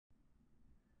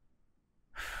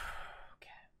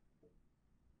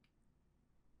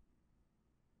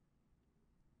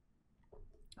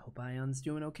Hope Ion's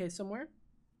doing okay somewhere.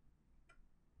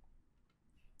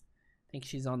 Think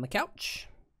she's on the couch.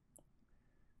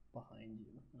 Behind you.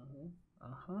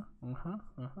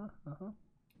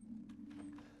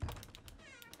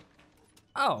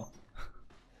 Oh.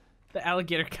 The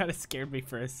alligator kind of scared me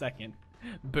for a second.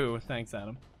 Boo. Thanks,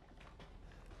 Adam.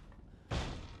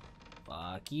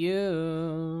 Fuck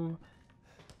you.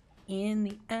 In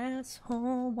the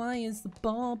asshole. Why is the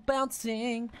ball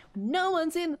bouncing? No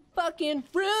one's in the fucking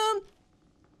room.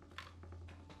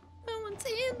 No one's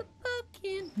in the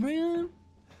fucking room.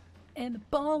 And the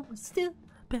ball was still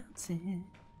bouncing.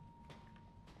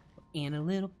 In a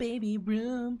little baby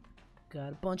room.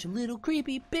 Got a bunch of little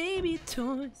creepy baby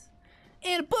toys.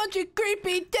 And a bunch of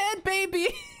creepy dead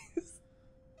babies.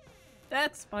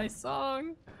 That's my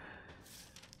song.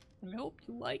 I hope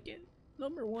you like it.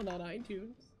 #1 on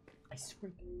iTunes. I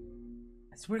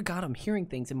swear to God, I'm hearing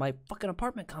things in my fucking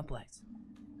apartment complex.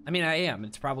 I mean, I am.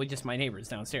 It's probably just my neighbors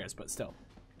downstairs, but still.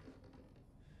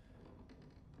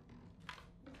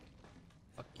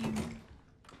 Fuck you.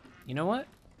 You know what?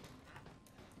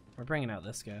 We're bringing out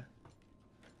this guy.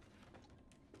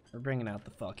 We're bringing out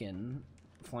the fucking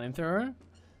flamethrower.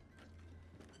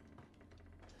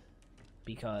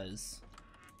 Because...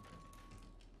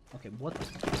 Okay, what the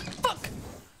fuck?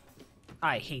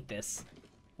 I hate this.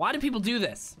 Why do people do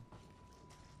this?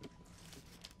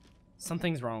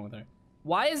 Something's wrong with her.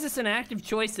 Why is this an active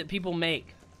choice that people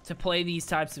make to play these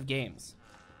types of games?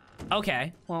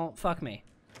 Okay, well, fuck me.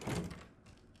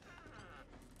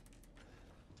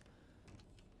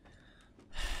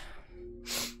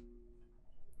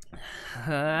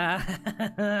 I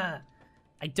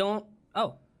don't...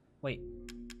 Oh, wait.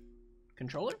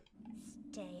 Controller?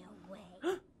 Stay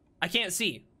away. I can't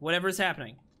see whatever's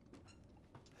happening.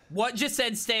 What just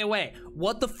said stay away?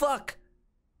 What the fuck?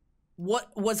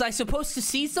 What, was I supposed to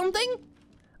see something?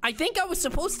 I think I was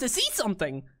supposed to see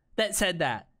something that said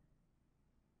that.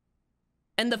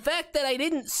 And the fact that I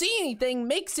didn't see anything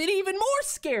makes it even more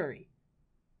scary.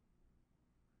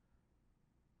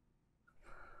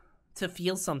 To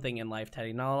feel something in life,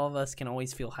 Teddy. Not all of us can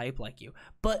always feel hype like you.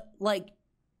 But, like,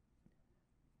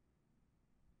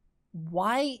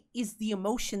 why is the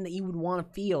emotion that you would want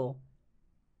to feel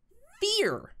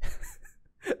fear?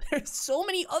 There's so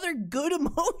many other good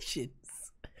emotions.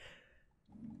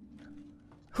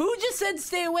 Who just said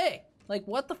stay away? Like,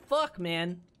 what the fuck,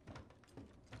 man?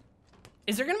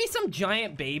 Is there gonna be some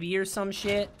giant baby or some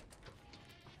shit?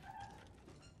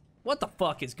 What the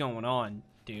fuck is going on,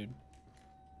 dude?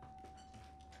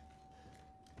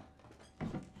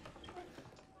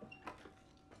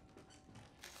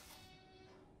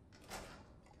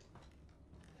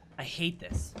 I hate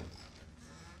this.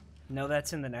 No,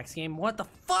 that's in the next game. What the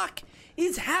fuck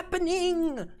is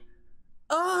happening?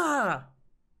 Ah!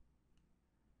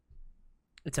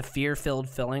 It's a fear-filled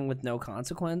feeling with no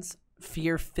consequence.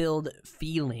 Fear-filled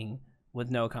feeling with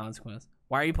no consequence.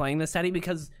 Why are you playing this, Teddy?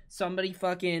 Because somebody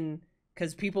fucking...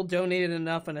 Because people donated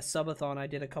enough in a subathon I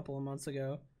did a couple of months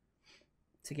ago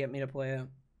to get me to play it.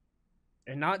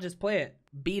 And not just play it.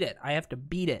 Beat it. I have to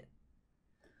beat it.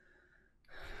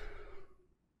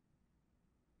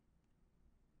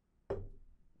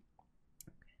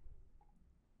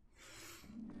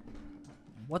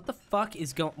 What the fuck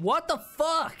is going... What the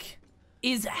fuck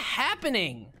is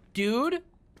happening, dude?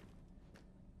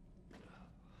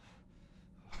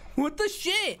 What the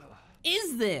shit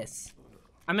is this?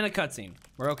 I'm in a cutscene.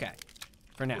 We're okay.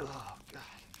 For now. Oh, God.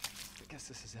 I guess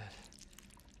this is it.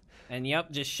 And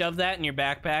yep, just shove that in your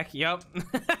backpack. Yep.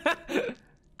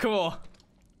 Cool.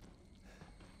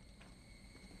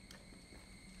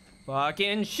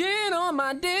 Fucking shit on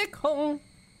my dick hole.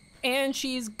 And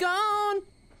she's gone.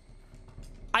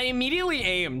 I immediately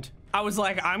aimed. I was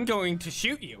like, I'm going to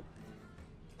shoot you.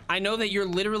 I know that you're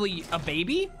literally a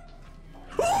baby.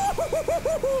 Ooh,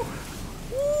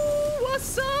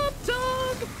 what's up,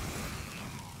 dog?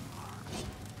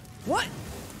 What?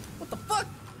 What the fuck?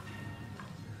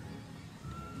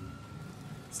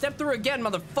 Step through again,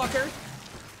 motherfucker.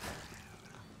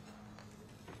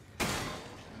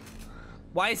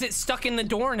 Why is it stuck in the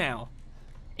door now?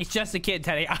 It's just a kid,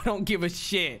 Teddy. I don't give a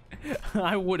shit.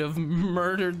 I would have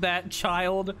murdered that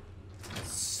child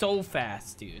so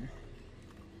fast, dude.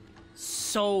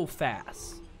 So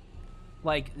fast.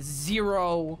 Like,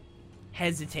 zero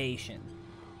hesitation.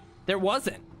 There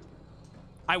wasn't.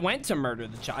 I went to murder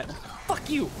the child. Fuck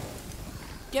you.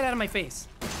 Get out of my face.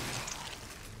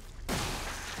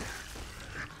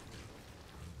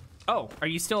 Oh, are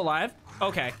you still alive?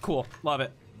 Okay, cool. Love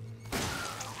it.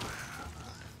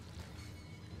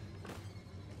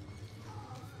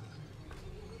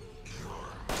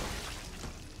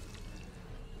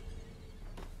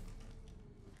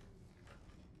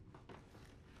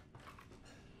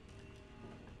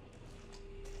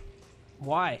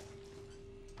 Why?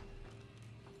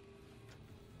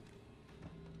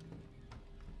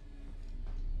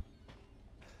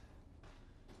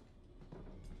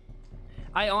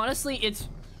 I honestly, it's...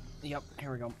 Yep,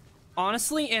 here we go.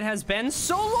 Honestly, it has been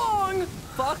so long!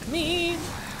 Fuck me!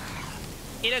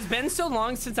 It has been so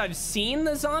long since I've seen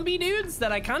the zombie dudes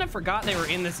that I kind of forgot they were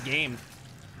in this game.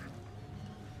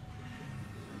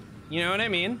 You know what I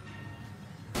mean?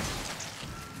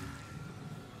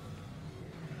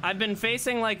 I've been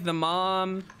facing, like, the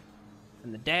mom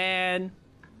and the dad.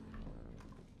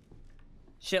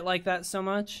 Shit like that so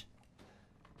much.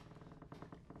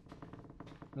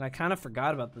 And I kind of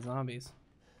forgot about the zombies.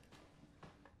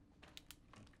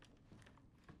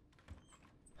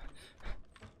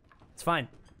 It's fine.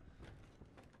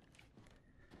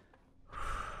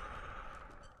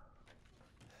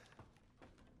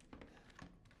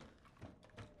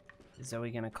 Is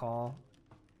Zoe gonna call?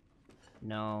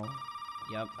 No.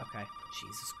 Yep, okay.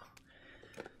 Jesus.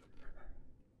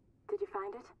 Did you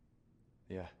find it?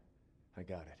 Yeah, I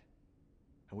got it.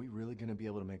 Are we really gonna be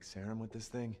able to make serum with this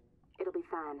thing? It'll be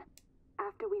fine.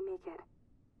 After we make it,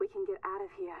 we can get out of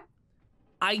here.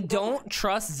 I don't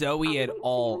trust Zoe at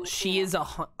all. She is a...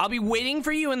 I'll be waiting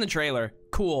for you in the trailer.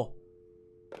 Cool.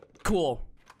 Cool.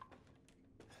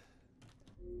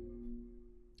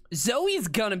 Zoe's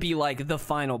gonna be like the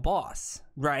final boss,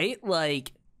 right?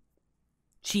 Like,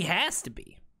 she has to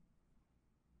be.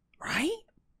 Right?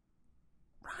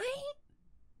 Right?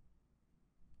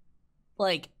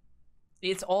 Like,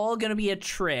 it's all gonna be a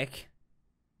trick,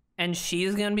 and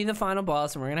she's gonna be the final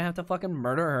boss, and we're gonna have to fucking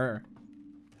murder her.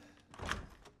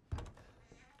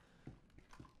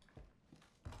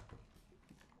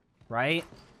 Right?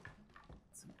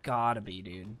 It's gotta be,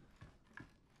 dude.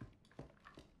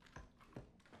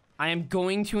 I am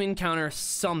going to encounter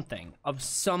something of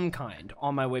some kind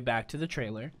on my way back to the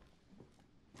trailer.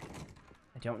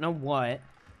 I don't know what.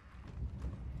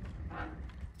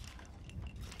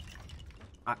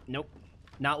 Nope.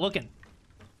 Not looking.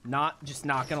 Just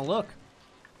not gonna look.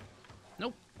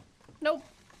 Nope. Nope.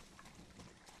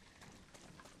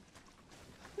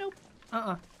 Nope.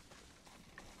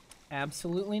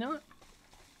 Absolutely not.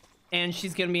 And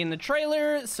she's gonna be in the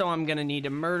trailer, so I'm gonna need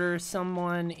to murder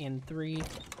someone in 3,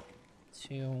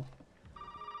 2.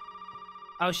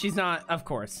 Oh, she's not, of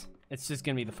course. It's just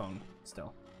gonna be the phone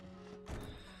still.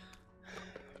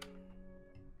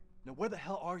 Now where the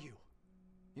hell are you?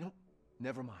 You know,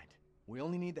 never mind. We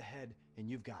only need the head, and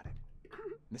you've got it.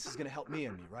 This is gonna help me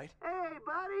and me, right? Hey,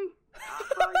 buddy. I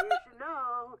thought you should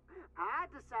know. I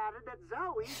decided that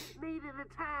Zoe needed a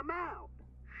timeout.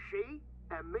 She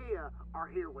and Mia are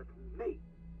here with me.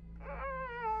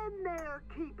 And they're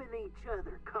keeping each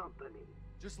other company.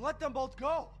 Just let them both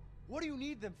go. What do you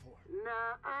need them for?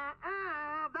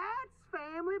 That's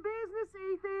family business,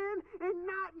 Ethan, and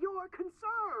not your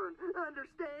concern.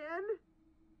 Understand?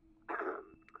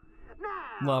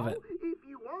 Now, love it. If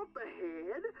you want the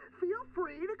head, feel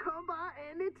free to come by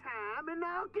any time and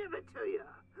I'll give it to you.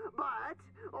 But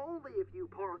only if you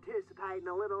participate in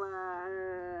a little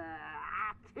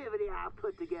activity I've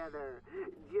put together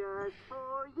just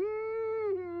for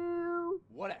you.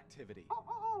 What activity?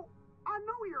 Oh, I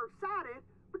know you're excited,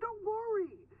 but don't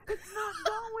worry. It's not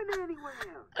going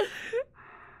anywhere.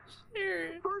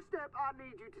 Sure. First step I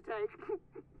need you to take,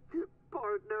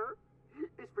 partner,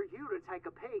 is for you to take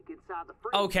a peek inside the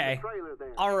fridge. Okay. The trailer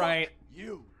there. All right.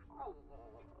 You. Oh,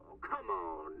 come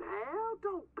on now.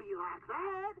 Don't be like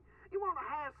that. You want to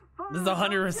have some fun. This is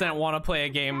 100% want to play a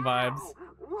game vibes. Now,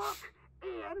 look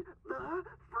in the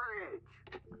fridge.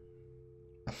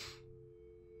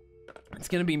 It's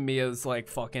gonna be Mia's, like,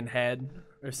 fucking head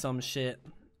or some shit.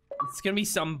 It's gonna be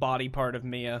some body part of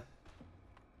Mia.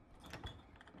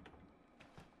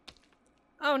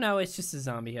 Oh no, it's just a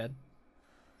zombie head.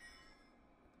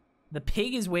 The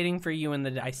pig is waiting for you in the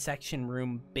dissection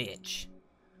room, bitch.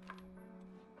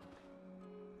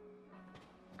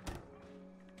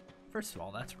 First of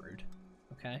all, that's rude.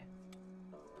 Okay.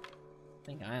 I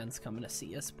think Ion's coming to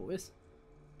see us, boys.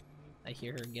 I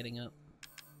hear her getting up.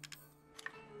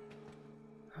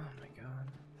 Oh my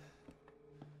god.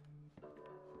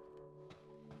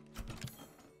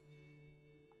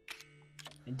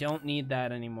 I don't need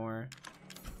that anymore.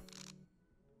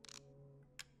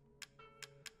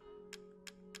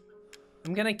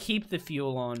 I'm gonna keep the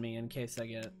fuel on me in case I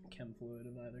get chem fluid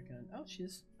of either kind.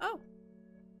 Oh,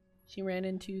 she ran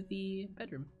into the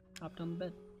bedroom. Hopped on the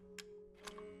bed.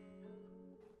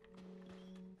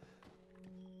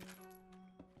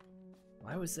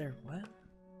 Why was there, what?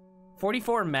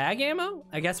 44 mag ammo?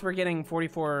 I guess we're getting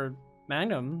 44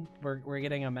 magnum. We're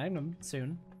getting a magnum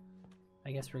soon.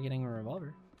 I guess we're getting a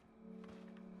revolver.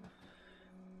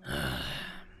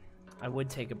 I would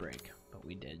take a break, but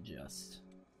we did just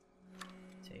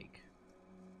take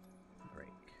a break.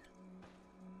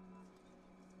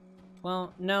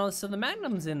 Well, no, so the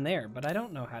Magnum's in there, but I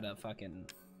don't know how to fucking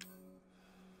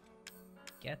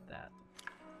get that.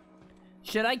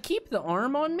 Should I keep the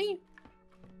arm on me?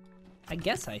 I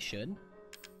guess I should.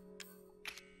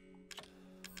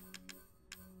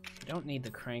 I don't need the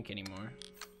crank anymore.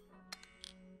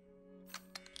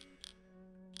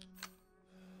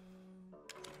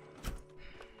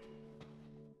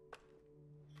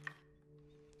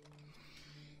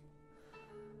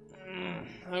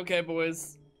 Okay,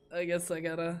 boys. I guess I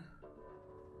gotta...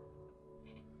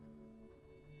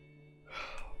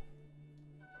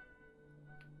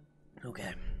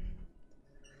 Okay.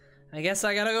 I guess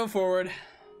I gotta go forward.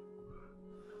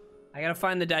 I gotta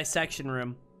find the dissection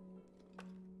room.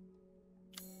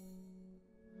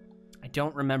 I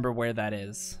don't remember where that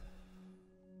is.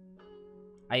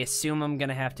 I assume I'm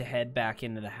gonna have to head back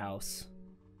into the house.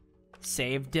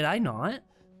 Save? Did I not?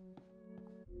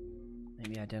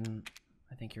 Maybe I didn't.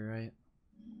 I think you're right.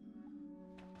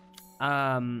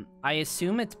 I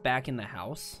assume it's back in the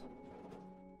house.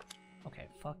 Okay,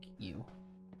 fuck you.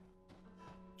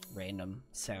 Random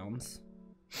sounds.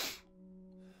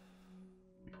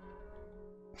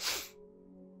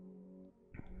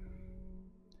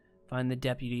 Find the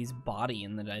deputy's body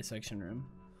in the dissection room.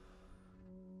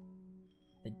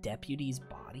 The deputy's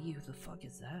body? Who the fuck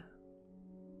is that?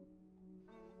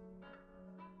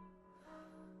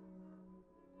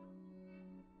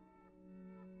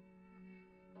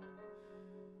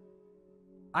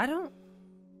 I don't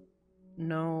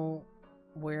know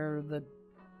where the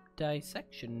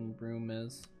dissection room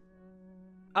is.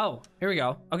 Oh, here we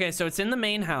go. Okay, so it's in the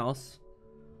main house.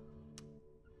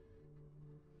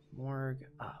 Morgue.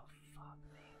 Oh, fuck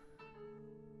me.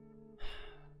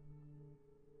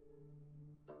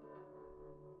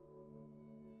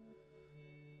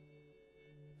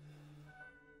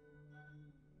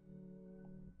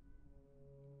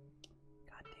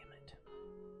 God damn it.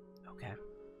 Okay.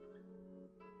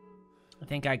 I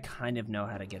think I kind of know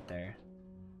how to get there.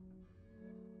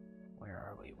 Where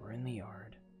are we? We're in the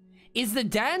yard. Is the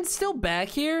dad still back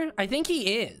here? I think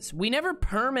he is. We never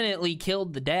permanently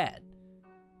killed the dad.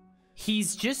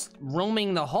 He's just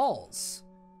roaming the halls.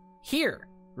 Here,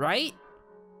 right?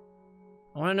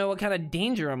 I want to know what kind of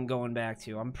danger I'm going back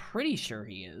to. I'm pretty sure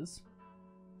he is.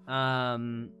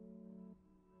 Where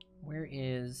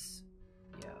is...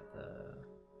 Yeah, the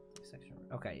section...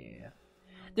 Okay, yeah.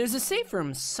 There's a safe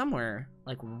room somewhere,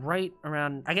 like right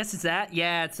around... I guess it's that?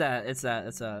 Yeah, it's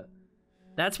that.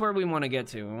 That's where we want to get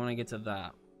to. We want to get to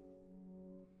that.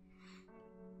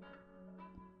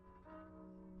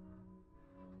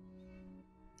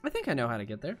 I think I know how to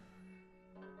get there.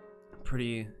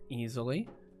 Pretty easily.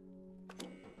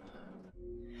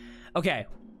 Okay.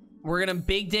 We're gonna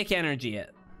big dick energy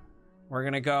it. We're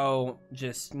gonna go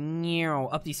just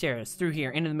up these stairs, through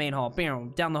here, into the main hall, bam,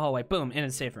 down the hallway, boom, into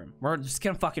the safe room. We're just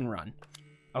gonna fucking run.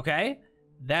 Okay?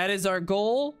 That is our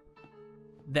goal.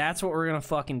 That's what we're gonna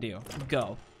fucking do.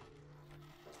 Go.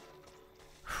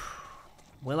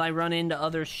 Will I run into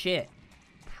other shit?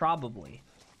 Probably.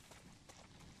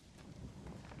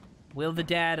 Will the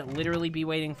dad literally be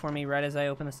waiting for me right as I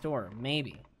open the store?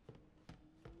 Maybe.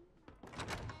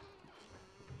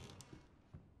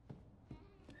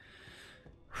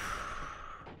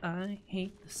 I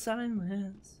hate the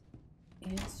silence.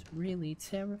 It's really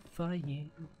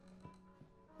terrifying.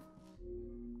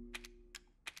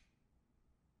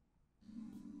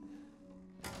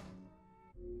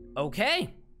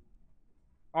 Okay.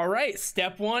 All right,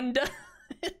 step one done.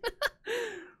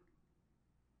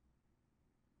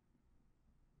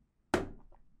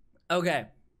 Okay.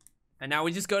 And now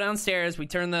we just go downstairs. We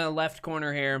turn the left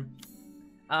corner here.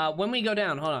 When we go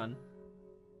down, hold on.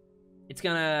 It's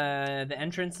gonna, the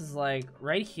entrance is like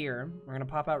right here. We're gonna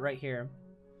pop out right here.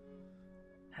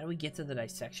 How do we get to the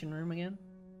dissection room again?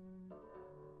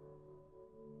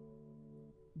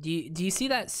 Do you see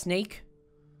that snake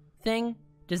thing?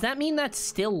 Does that mean that's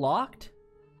still locked?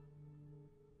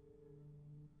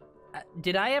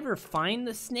 Did I ever find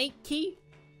the snake key?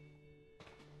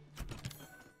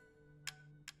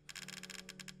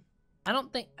 I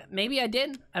don't think, maybe I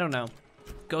did? I don't know.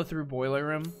 Go through boiler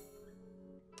room.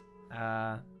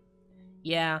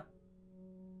 Yeah.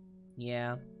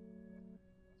 Yeah.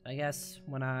 I guess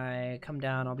when I come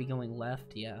down, I'll be going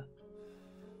left, yeah.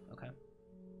 Okay.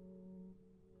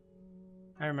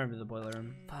 I remember the boiler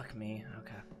room. Fuck me,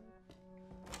 okay.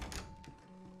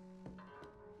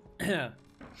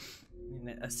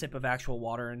 A sip of actual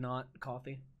water and not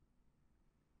coffee.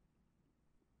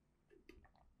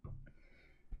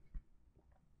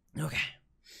 Okay.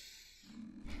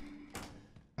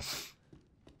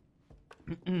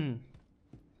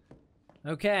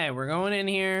 Okay, we're going in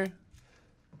here.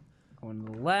 Going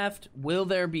to the left. Will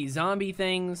there be zombie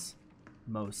things?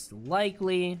 Most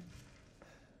likely.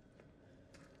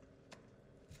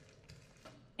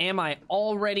 Am I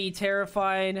already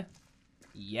terrified?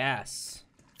 Yes.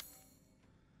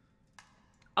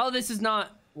 Oh, this is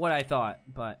not what I thought,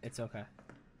 but it's okay.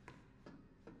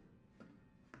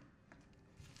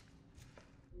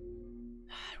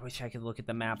 I wish I could look at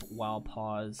the map while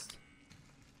paused,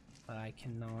 but I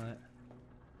cannot.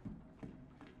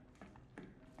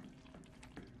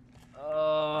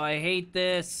 Oh, I hate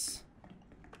this.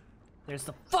 There's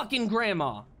the fucking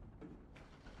grandma.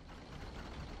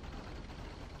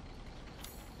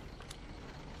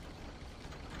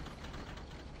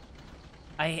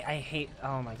 I hate,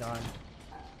 oh my god.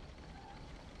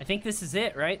 I think this is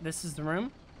it, right? This is the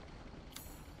room?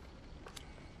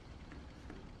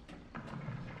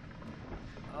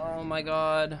 Oh my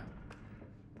god.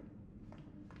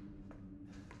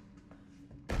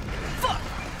 Fuck!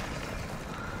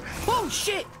 Oh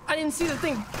shit! I didn't see the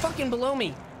thing fucking below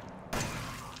me.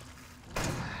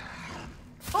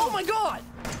 Oh my god!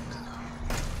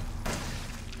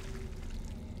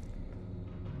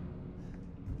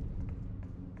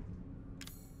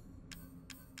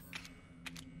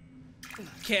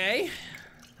 Okay.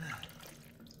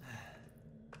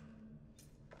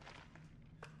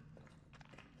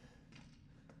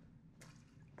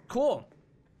 Cool.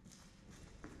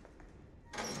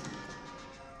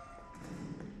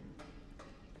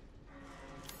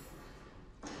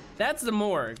 That's the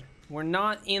morgue. We're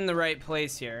not in the right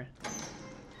place here.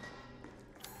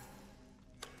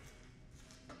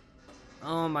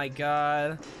 Oh my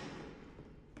god.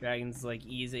 Dragon's like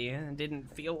easy. It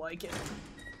didn't feel like it.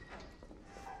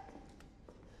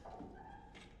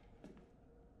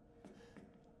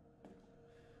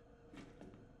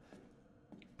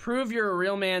 Prove you're a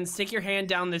real man. Stick your hand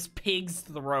down this pig's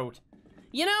throat.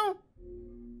 You know,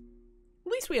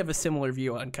 at least we have a similar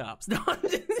view on cops. No,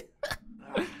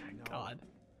 God.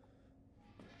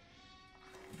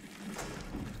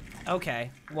 Okay,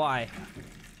 why?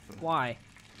 Why?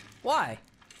 Why?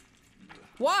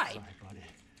 Why? Sorry, buddy.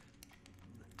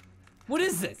 What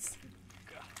is this?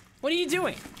 What are you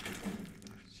doing?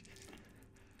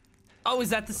 Oh, is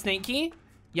that the snake key?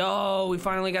 Yo, we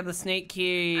finally got the snake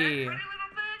key. That pretty little thing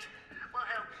will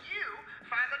help you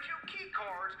find the 2 key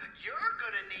cards you're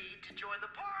gonna need to join the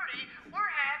party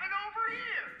we're having over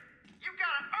here. You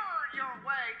gotta earn your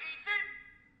way, Ethan.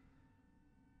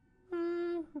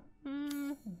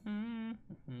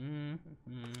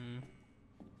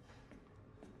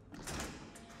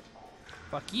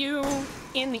 Fuck you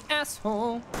in the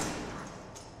asshole.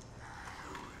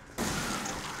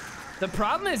 The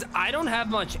problem is I don't have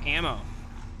much ammo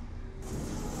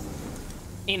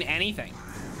in anything.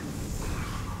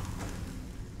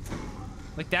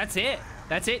 Like, that's it.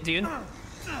 That's it, dude.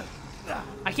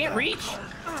 I can't reach.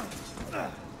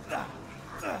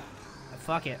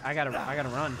 Fuck it. I gotta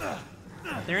run.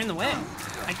 They're in the way.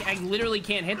 I literally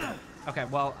can't hit them. Okay,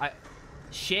 well,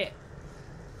 shit.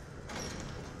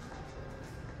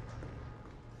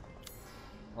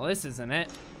 Well, this isn't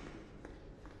it.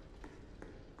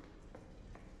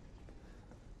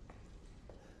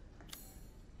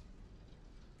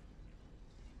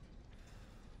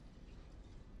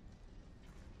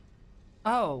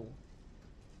 Oh.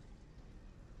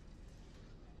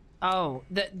 Oh,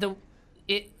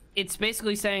 it's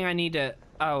basically saying I need to,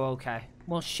 oh, okay.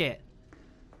 Well, shit.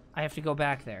 I have to go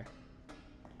back there.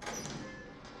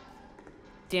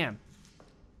 Damn.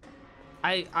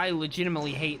 I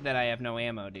legitimately hate that I have no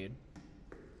ammo, dude.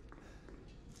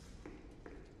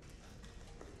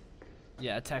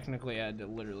 Yeah, technically I had to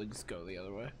literally just go the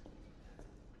other way.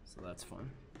 So that's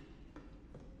fun.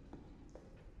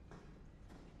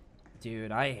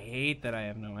 Dude, I hate that I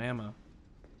have no ammo.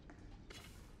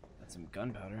 That's some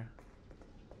gunpowder.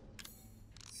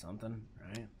 Something,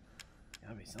 right?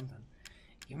 Gotta be something.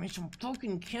 Give me some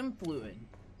fucking chem fluid.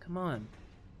 Come on.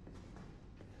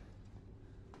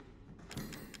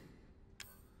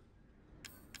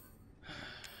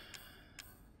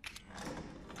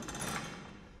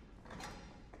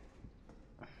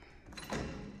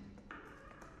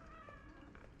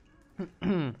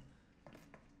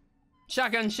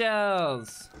 Shotgun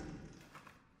shells.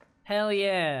 Hell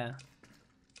yeah.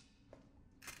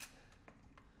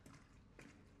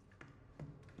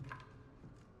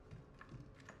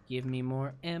 Give me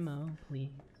more ammo, please.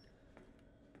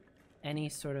 Any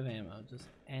sort of ammo, just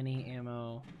any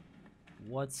ammo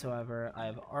whatsoever.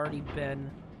 I've already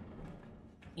been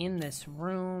in this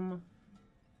room.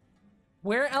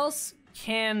 Where else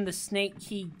can the snake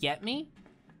key get me?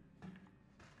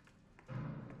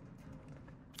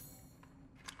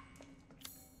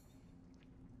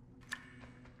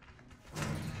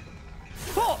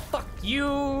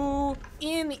 you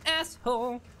in the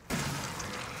asshole.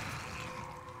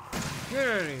 Get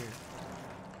out of here.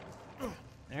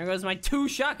 There goes my 2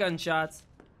 shotgun shots.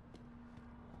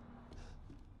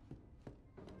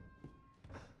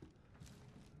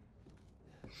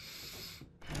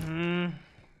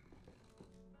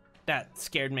 That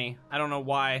scared me. I don't know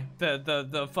why.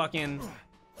 The fucking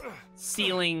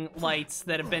ceiling lights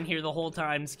that have been here the whole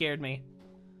time scared me.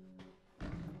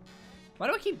 Why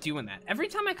do I keep doing that? Every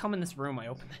time I come in this room, I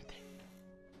open that thing.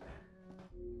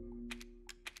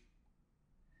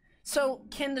 So,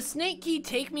 can the snake key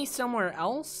take me somewhere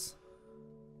else?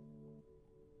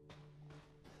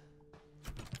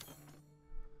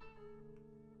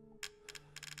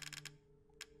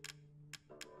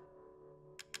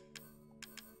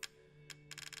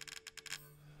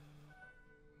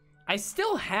 I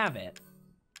still have it.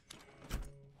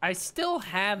 I still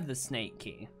have the snake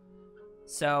key.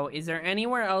 So, is there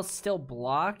anywhere else still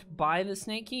blocked by the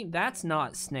snake key? That's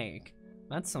not snake.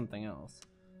 That's something else.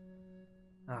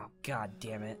 Oh, god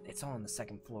damn it. It's all on the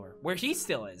 2nd floor. Where he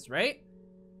still is, right?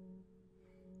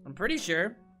 I'm pretty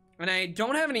sure. And I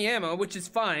don't have any ammo, which is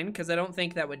fine, because I don't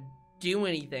think that would do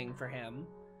anything for him.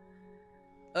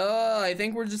 I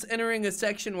think we're just entering a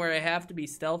section where I have to be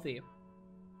stealthy.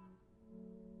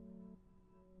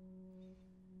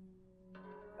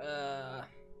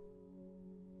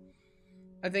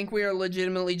 I think we are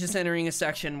legitimately just entering a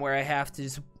section where I have to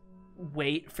just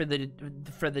wait for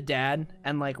the dad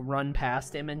and like run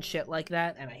past him and shit like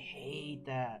that, and I hate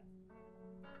that.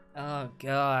 Oh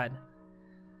god.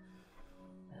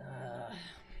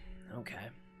 Okay.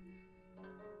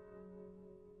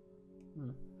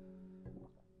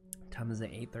 Time is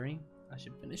it? 8:30? I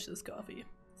should finish this coffee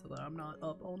so that I'm not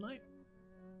up all night.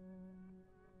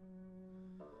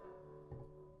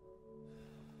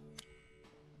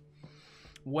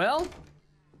 Well,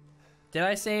 did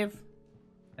I save?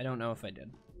 I don't know if I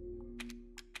did.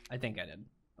 I think I did,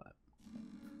 but.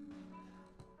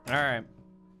 Alright.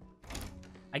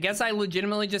 I guess I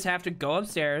legitimately just have to go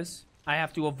upstairs. I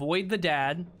have to avoid the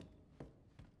dad.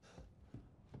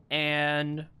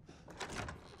 And...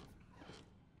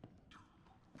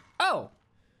 Oh!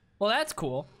 Well, that's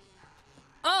cool.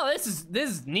 Oh, this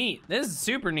is neat. This is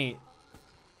super neat.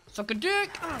 Suck a dick!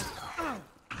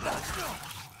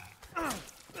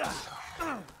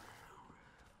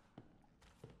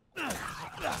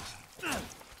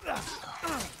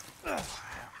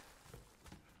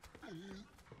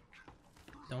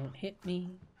 Don't hit me,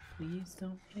 please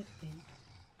don't hit me.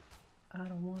 I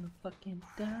don't wanna fucking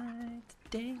die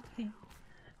today.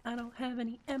 I don't have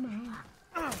any ammo.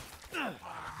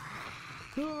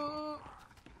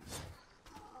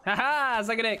 Haha,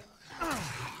 suck a dick.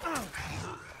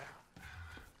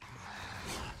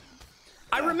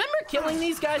 I remember killing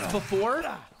these guys before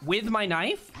with my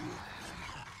knife.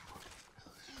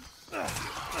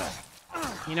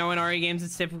 You know, in RE games,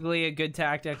 it's typically a good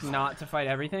tactic not to fight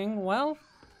everything. Well,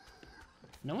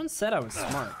 no one said I was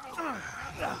smart.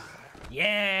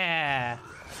 Yeah.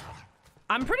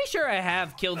 I'm pretty sure I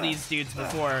have killed these dudes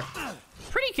before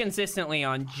pretty consistently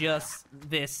on just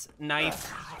this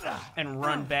knife and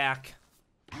run back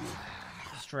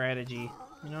strategy.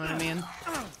 You know what I mean?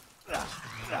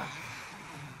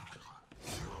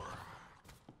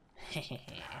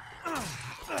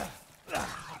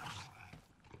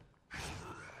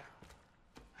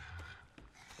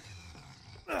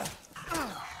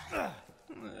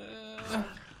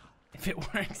 If it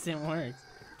works, it works.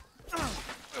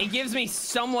 It gives me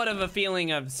somewhat of a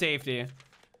feeling of safety.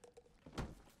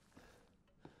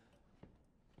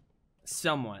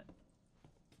 Somewhat.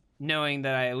 Knowing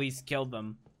that I at least killed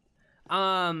them.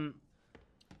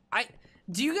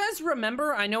 Do you guys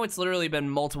remember? I know it's literally been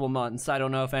multiple months. I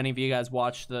don't know if any of you guys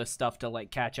watched the stuff to like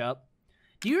catch up.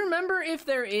 Do you remember if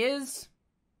there is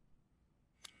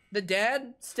the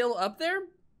dad still up there?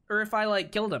 Or if I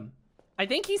like killed him? I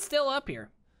think he's still up here.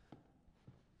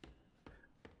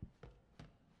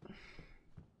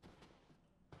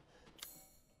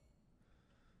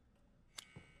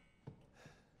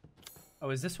 Oh,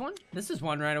 is this one? This is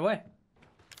one right away.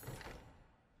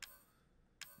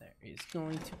 There is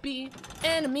going to be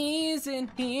enemies in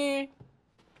here.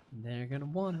 They're gonna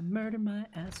wanna murder my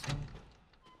asshole.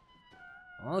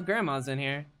 Well, the grandma's in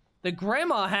here. The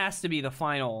grandma has to be the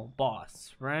final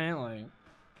boss, right? Like,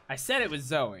 I said it was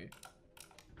Zoe.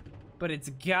 But it's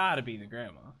gotta be the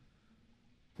grandma.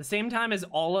 The same time as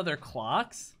all other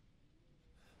clocks?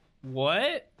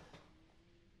 What?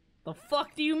 The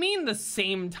fuck do you mean the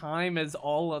same time as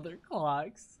all other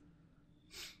clocks?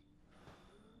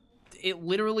 It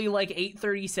literally like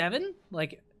 8:37?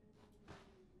 Like,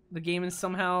 the game is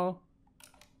somehow...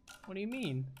 What do you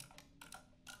mean?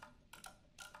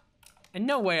 And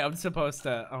no way I'm supposed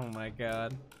to. Oh my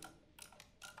god.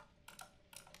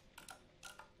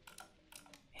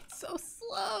 It's so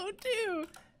slow, too.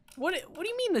 What do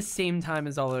you mean the same time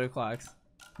as all other clocks?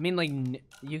 I mean, like,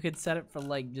 you could set it for,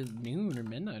 like, just noon or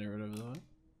midnight or whatever the fuck.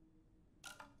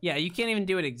 Yeah, you can't even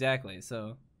do it exactly,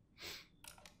 so.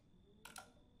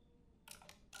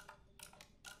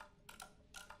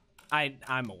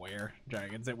 I'm aware,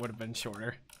 Dragons, it would have been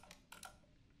shorter.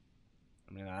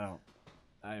 I mean, I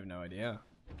have no idea.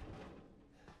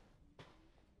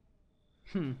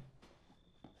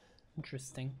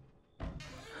 Interesting.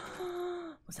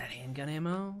 Was that handgun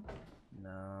ammo?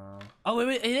 No. Oh,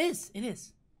 wait, it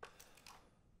is.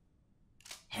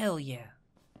 Hell yeah.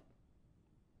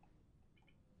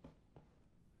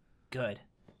 Good.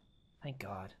 Thank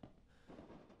God.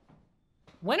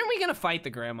 When are we gonna fight the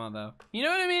grandma, though? You know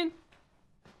what I mean?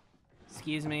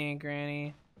 Excuse me,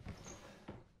 Granny.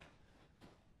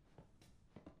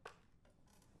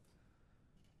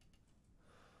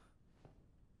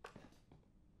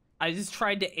 I just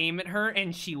tried to aim at her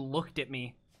and she looked at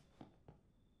me.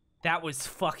 That was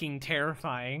fucking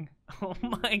terrifying. Oh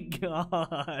my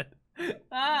god.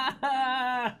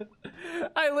 I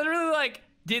literally like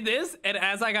did this, and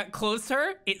as I got close to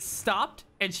her, it stopped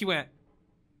and she went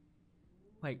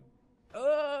like,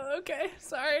 oh, okay,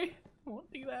 sorry. I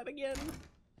won't do that again.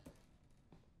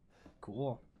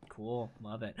 Cool.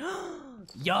 Love it.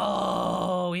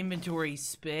 Yo, inventory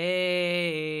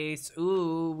space.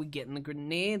 Ooh, we getting the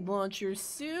grenade launcher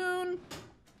soon.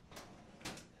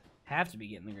 Have to be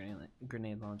getting the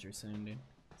grenade launcher soon, dude.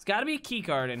 There's got to be a key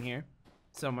card in here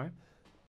somewhere.